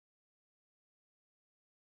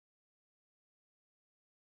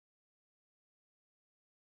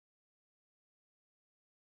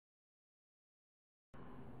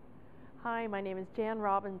Hi, my name is Jan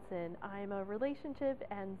Robinson. I'm a relationship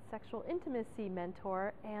and sexual intimacy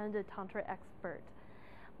mentor and a Tantra expert.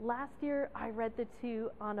 Last year, I read the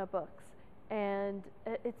two Anna books, and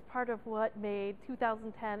it's part of what made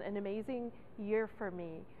 2010 an amazing year for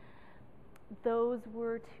me. Those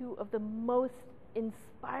were two of the most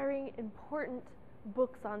inspiring, important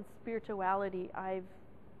books on spirituality I've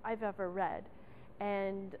ever read.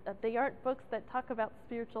 And they aren't books that talk about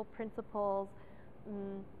spiritual principles.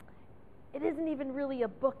 It isn't even really a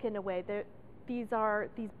book in a way. These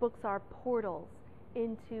books are portals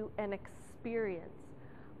into an experience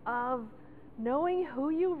of knowing who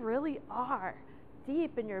you really are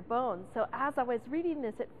deep in your bones. So as I was reading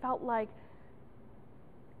this, it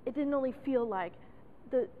didn't only feel like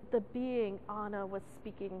the being Anna was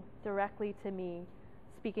speaking directly to me,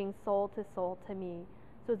 speaking soul to me.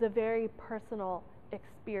 So it's a very personal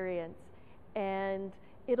experience, and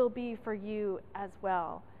it'll be for you as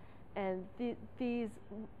well. And these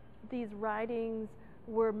writings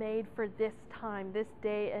were made for this time, this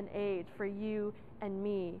day and age, for you and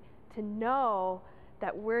me to know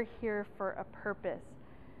that we're here for a purpose.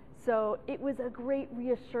 So it was a great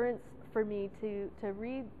reassurance for me to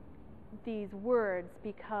read these words,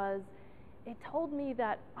 because it told me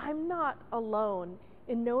that I'm not alone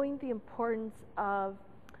in knowing the importance of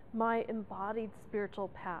my embodied spiritual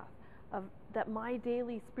path, that my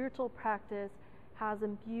daily spiritual practice has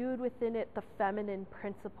imbued within it the feminine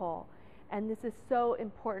principle. And this is so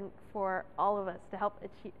important for all of us to help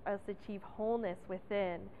us achieve wholeness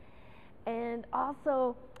within. And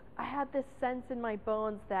also, I had this sense in my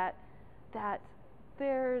bones that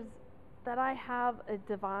I have a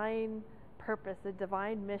divine purpose, a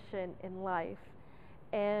divine mission in life.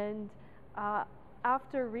 And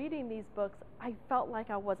after reading these books, I felt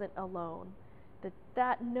like I wasn't alone.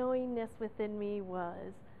 That knowingness within me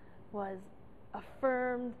was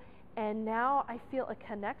affirmed, and now I feel a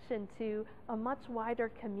connection to a much wider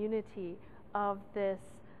community of this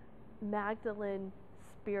Magdalene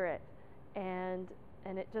spirit, and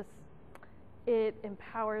it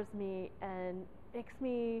empowers me and makes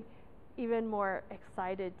me even more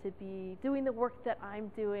excited to be doing the work that I'm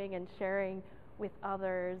doing and sharing with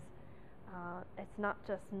others. It's not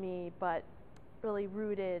just me, but really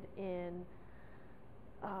rooted in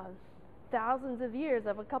thousands of years,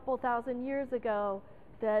 of a couple thousand years ago,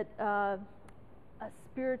 that a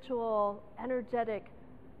spiritual, energetic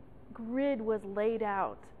grid was laid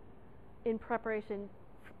out in preparation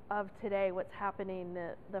of today, what's happening,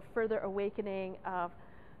 the further awakening of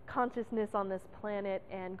consciousness on this planet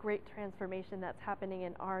and great transformation that's happening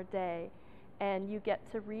in our day. And you get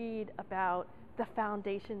to read about the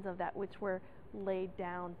foundations of that, which were laid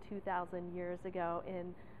down 2,000 years ago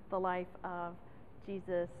in the life of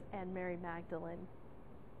Jesus and Mary Magdalene.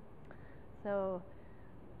 So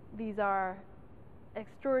these are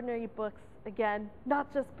extraordinary books, again,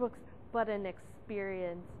 not just books, but an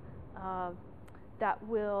experience that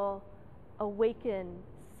will awaken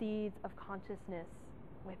seeds of consciousness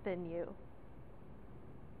within you.